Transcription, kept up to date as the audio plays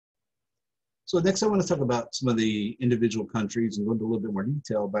So next I want to talk about some of the individual countries and go into a little bit more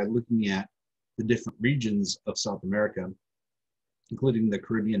detail by looking at the different regions of South America, including the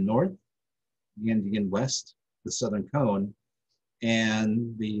Caribbean North, the Andean West, the Southern Cone,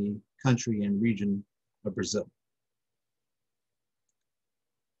 and the country and region of Brazil.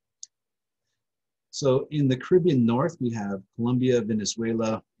 So in the Caribbean North, we have Colombia,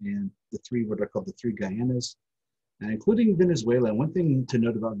 Venezuela, and the three, what are called the three Guyanas, and including Venezuela. And one thing to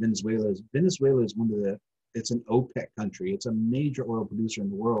note about Venezuela is one of the, it's an OPEC country. It's a major oil producer in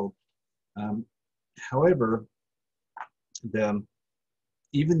the world. However,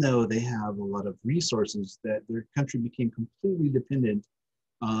 even though they have a lot of resources, that their country became completely dependent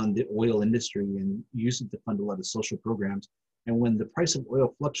on the oil industry and used it to fund a lot of social programs. And when the price of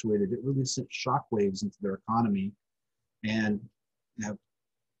oil fluctuated, it really sent shockwaves into their economy. And now,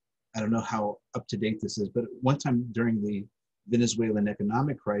 I don't know how up to date this is, but one time during the Venezuelan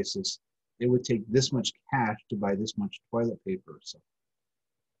economic crisis, it would take this much cash to buy this much toilet paper. So,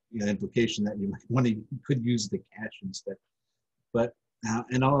 you know, implication that you might want to, you could use the cash instead. But,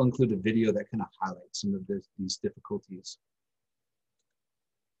 and I'll include a video that kind of highlights some of these difficulties.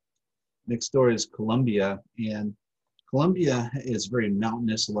 Next door is Colombia, and Colombia is very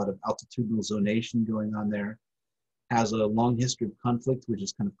mountainous, a lot of altitudinal zonation going on there, has a long history of conflict, which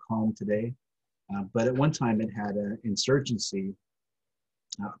is kind of calm today. But at one time it had an insurgency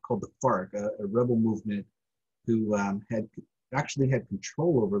called the FARC, a rebel movement who actually had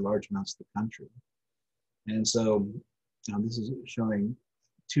control over large amounts of the country. And so this is showing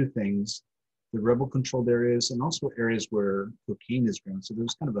two things: the rebel controlled areas and also areas where cocaine is grown. So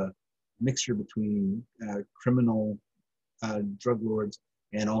there's kind of a mixture between criminal drug lords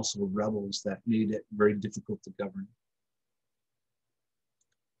and also rebels that made it very difficult to govern.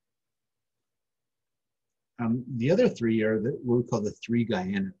 The other three are what we call the three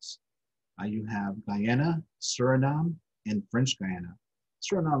Guyanas. You have Guyana, Suriname, and French Guyana.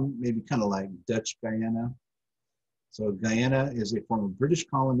 Suriname may be kind of like Dutch Guyana. So Guyana is a former British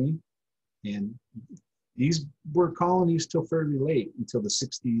colony, and these were colonies till fairly late, until the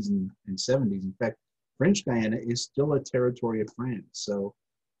 60s and 70s. In fact, French Guyana is still a territory of France. So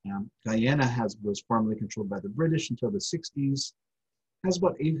Guyana was formerly controlled by the British until the 60s, has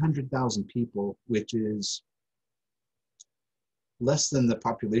about 800,000 people, which is less than the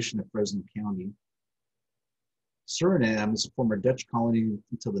population of Fresno County. Suriname is a former Dutch colony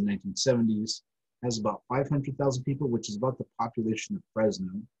until the 1970s, has about 500,000 people, which is about the population of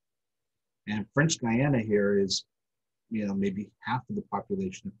Fresno. And French Guyana here is, you know, maybe half of the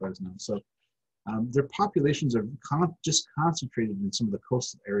population of Fresno. So their populations are just concentrated in some of the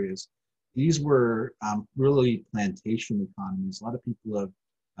coastal areas. These were really plantation economies. A lot of people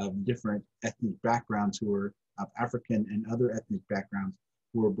of different ethnic backgrounds who were of African and other ethnic backgrounds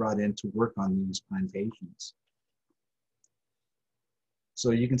who were brought in to work on these plantations.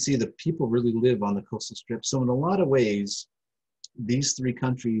 So you can see the people really live on the coastal strip. So in a lot of ways, these three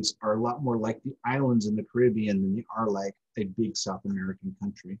countries are a lot more like the islands in the Caribbean than they are like a big South American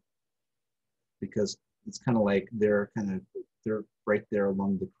country, because it's kind of like they're right there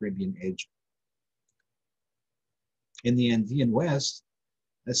along the Caribbean edge. In the Andean West,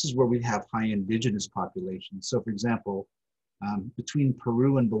 this is where we have high indigenous populations. So for example, between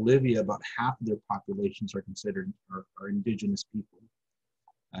Peru and Bolivia, about half of their populations are considered are indigenous people.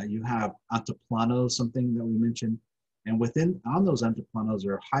 You have altiplanos, something that we mentioned, and on those altiplanos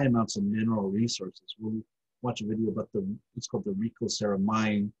are high amounts of mineral resources. We'll watch a video about it's called the Rico Serra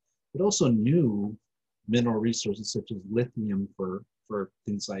mine, but also new mineral resources such as lithium for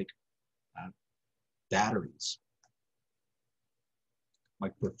things like batteries,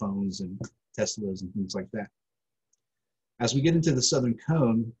 like for phones and Teslas and things like that. As we get into the Southern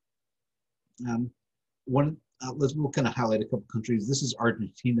Cone, we'll kind of highlight a couple countries. This is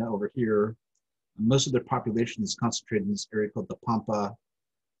Argentina over here. Most of their population is concentrated in this area called the Pampa.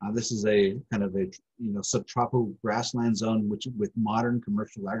 This is a kind of a subtropical grassland zone, with modern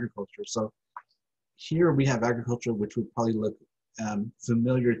commercial agriculture. So here we have agriculture which would probably look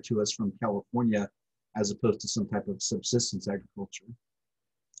familiar to us from California, as opposed to some type of subsistence agriculture.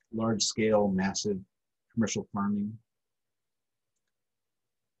 Large scale, massive commercial farming.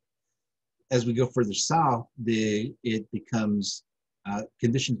 As we go further south,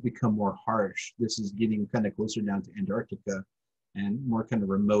 conditions become more harsh. This is getting kind of closer down to Antarctica and more kind of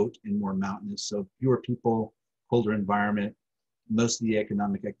remote and more mountainous. So fewer people, colder environment. Most of the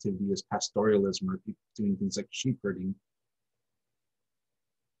economic activity is pastoralism, or people doing things like sheep herding.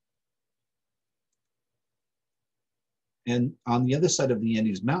 And on the other side of the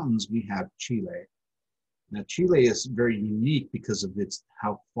Andes Mountains, we have Chile. Now, Chile is very unique because of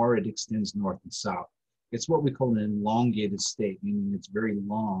how far it extends north and south. It's what we call an elongated state, meaning it's very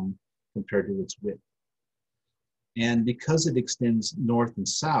long compared to its width. And because it extends north and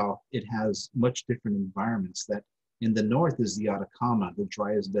south, it has much different environments. That in the north is the Atacama, the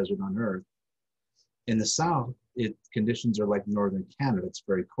driest desert on earth. In the south, conditions are like northern Canada, it's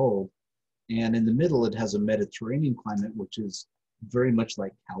very cold. And in the middle, it has a Mediterranean climate, which is very much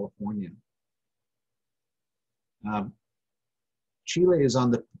like California. Chile is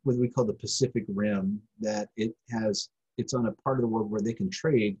on what we call the Pacific Rim, that it's on a part of the world where they can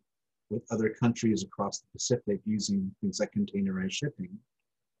trade with other countries across the Pacific using things like containerized shipping.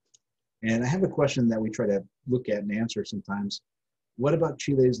 And I have a question that we try to look at and answer sometimes. What about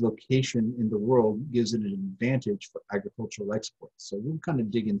Chile's location in the world gives it an advantage for agricultural exports? So we'll kind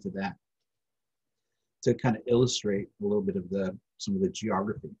of dig into that to kind of illustrate a little bit of some of the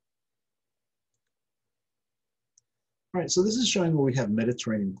geography. All right, so this is showing where we have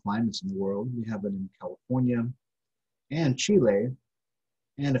Mediterranean climates in the world. We have it in California and Chile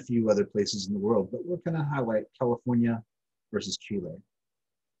and a few other places in the world, but we're going to highlight California versus Chile.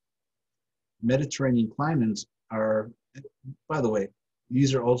 Mediterranean climates are, by the way,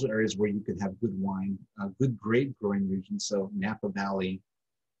 these are also areas where you could have good wine, good grape growing regions. So Napa Valley,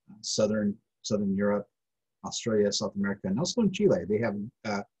 Southern Europe, Australia, South America, and also in Chile, they have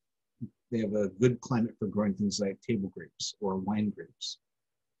a good climate for growing things like table grapes or wine grapes.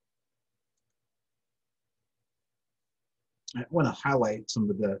 I want to highlight a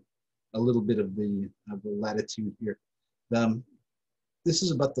little bit of the latitude here. This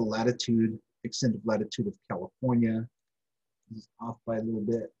is about the extent of latitude of California. This is off by a little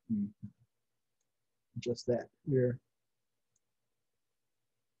bit. Adjust that here.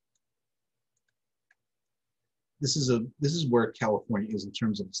 This is where California is in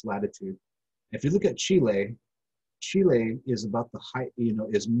terms of its latitude. If you look at Chile, Chile is about the height,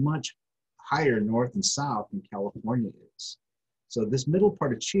 is much higher north and south than California is. So this middle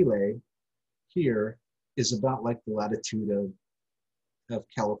part of Chile here is about like the latitude of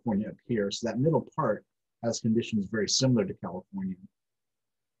California up here. So that middle part has conditions very similar to California.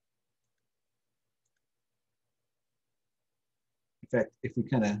 In fact, if we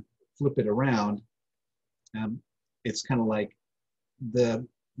kind of flip it around, it's kind of like the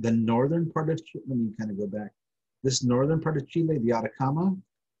northern part of Chile. Let me kind of go back. This northern part of Chile, the Atacama,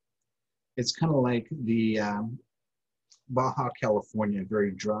 it's kind of like the Baja California,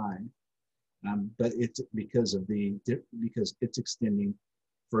 very dry. But it's because it's extending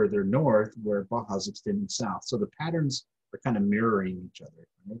further north where Baja is extending south. So the patterns are kind of mirroring each other,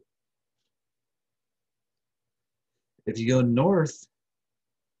 right? If you go north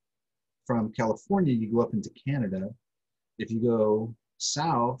from California, you go up into Canada. If you go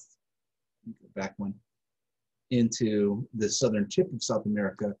south, go back one, into the southern tip of South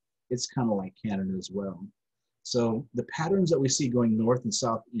America, it's kind of like Canada as well. So the patterns that we see going north and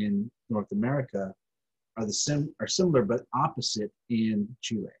south in North America are similar but opposite in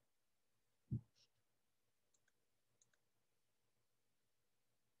Chile.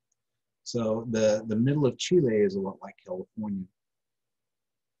 So the middle of Chile is a lot like California.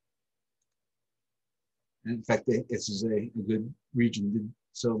 And in fact, this is a good region.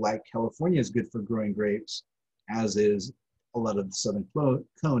 So like California is good for growing grapes, as is a lot of the southern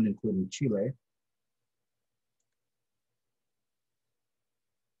cone, including Chile.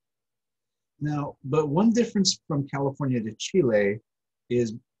 Now, but one difference from California to Chile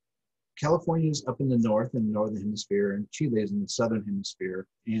is California is up in the north in the northern hemisphere, and Chile is in the southern hemisphere.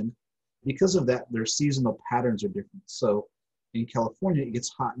 And because of that, their seasonal patterns are different. So in California, it gets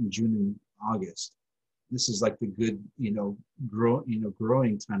hot in June and August. This is like the good,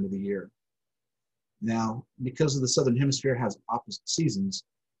 growing time of the year. Now, because of the southern hemisphere has opposite seasons,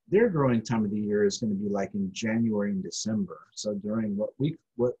 their growing time of the year is going to be like in January and December. So during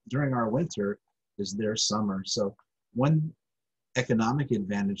during our winter is their summer. So one economic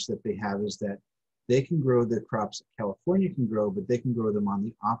advantage that they have is that they can grow the crops that California can grow, but they can grow them on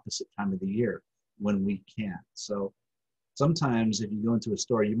the opposite time of the year when we can't. So sometimes if you go into a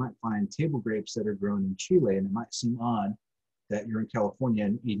store, you might find table grapes that are grown in Chile, and it might seem odd that you're in California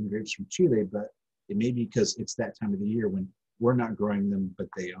and eating grapes from Chile, but it may be because it's that time of the year when we're not growing them, but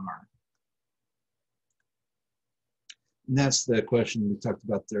they are. And that's the question we talked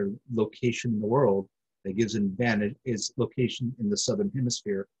about, their location in the world that gives an advantage is location in the southern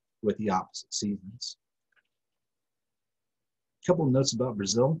hemisphere with the opposite seasons. A couple of notes about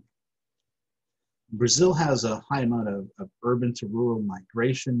Brazil. Brazil has a high amount of urban to rural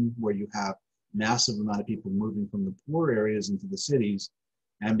migration, where you have massive amount of people moving from the poor areas into the cities.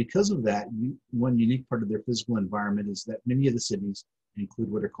 And because of that, one unique part of their physical environment is that many of the cities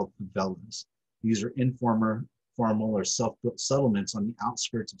include what are called favelas. These are informal or self-built settlements on the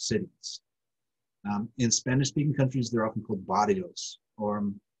outskirts of cities. In Spanish-speaking countries, they're often called barrios,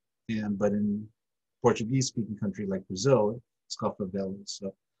 but in Portuguese-speaking country like Brazil, it's called favelas.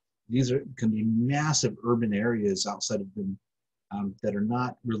 So these can be massive urban areas outside of them that are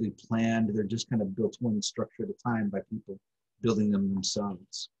not really planned. They're just kind of built one structure at a time by people building them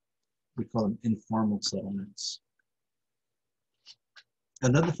themselves. We call them informal settlements.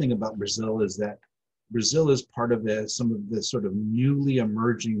 Another thing about Brazil is that Brazil is part of some of the sort of newly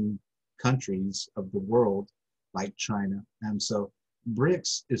emerging countries of the world, like China. And so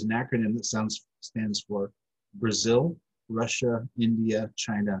BRICS is an acronym that stands for Brazil, Russia, India,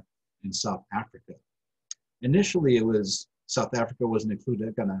 China, and South Africa. Initially, it was South Africa wasn't included,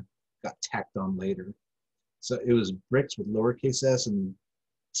 it got tacked on later. So it was BRICS with lowercase s, and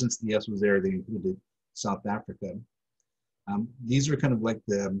since the S was there, they included South Africa. These are kind of like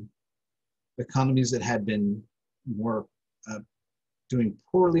the economies that had been more doing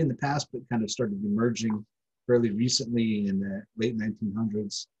poorly in the past, but kind of started emerging fairly recently in the late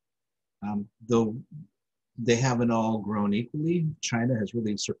 1900s. Though they haven't all grown equally, China has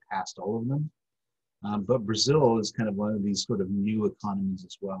really surpassed all of them. But Brazil is kind of one of these sort of new economies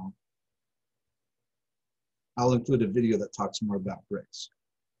as well. I'll include a video that talks more about BRICS.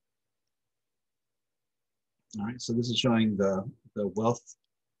 All right, so this is showing the wealth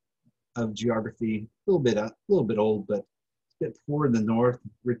of geography, a little bit old, but a bit poor in the north,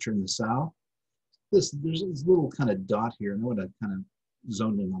 richer in the south. There's this little kind of dot here, and I want to kind of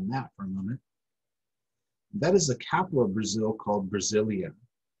zone in on that for a moment. That is the capital of Brazil, called Brasilia.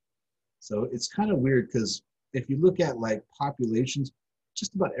 So it's kind of weird because if you look at like populations,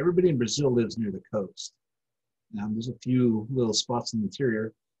 just about everybody in Brazil lives near the coast. Now there's a few little spots in the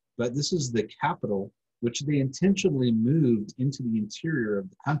interior, but this is the capital, which they intentionally moved into the interior of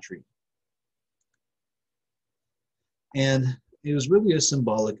the country. And it was really a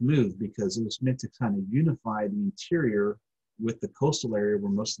symbolic move because it was meant to kind of unify the interior with the coastal area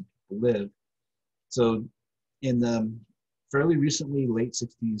where most of the people live. So in the fairly recently, late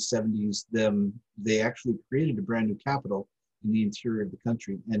 60s, 70s, they actually created a brand new capital in the interior of the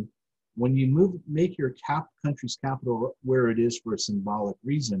country. And when you make your country's capital where it is for a symbolic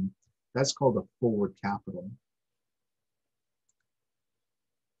reason, that's called a forward capital.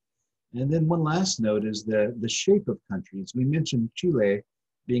 And then one last note is the shape of countries. We mentioned Chile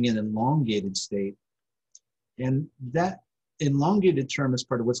being an elongated state. And that elongated term is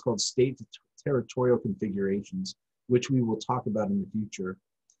part of what's called state territorial configurations, which we will talk about in the future.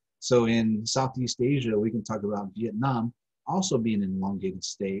 So in Southeast Asia, we can talk about Vietnam also being an elongated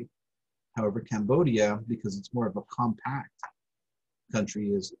state. However, Cambodia, because it's more of a compact country,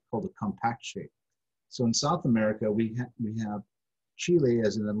 is called a compact shape. So in South America, we have Chile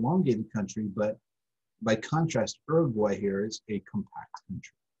as an elongated country, but by contrast, Uruguay here is a compact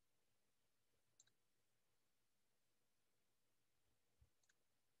country.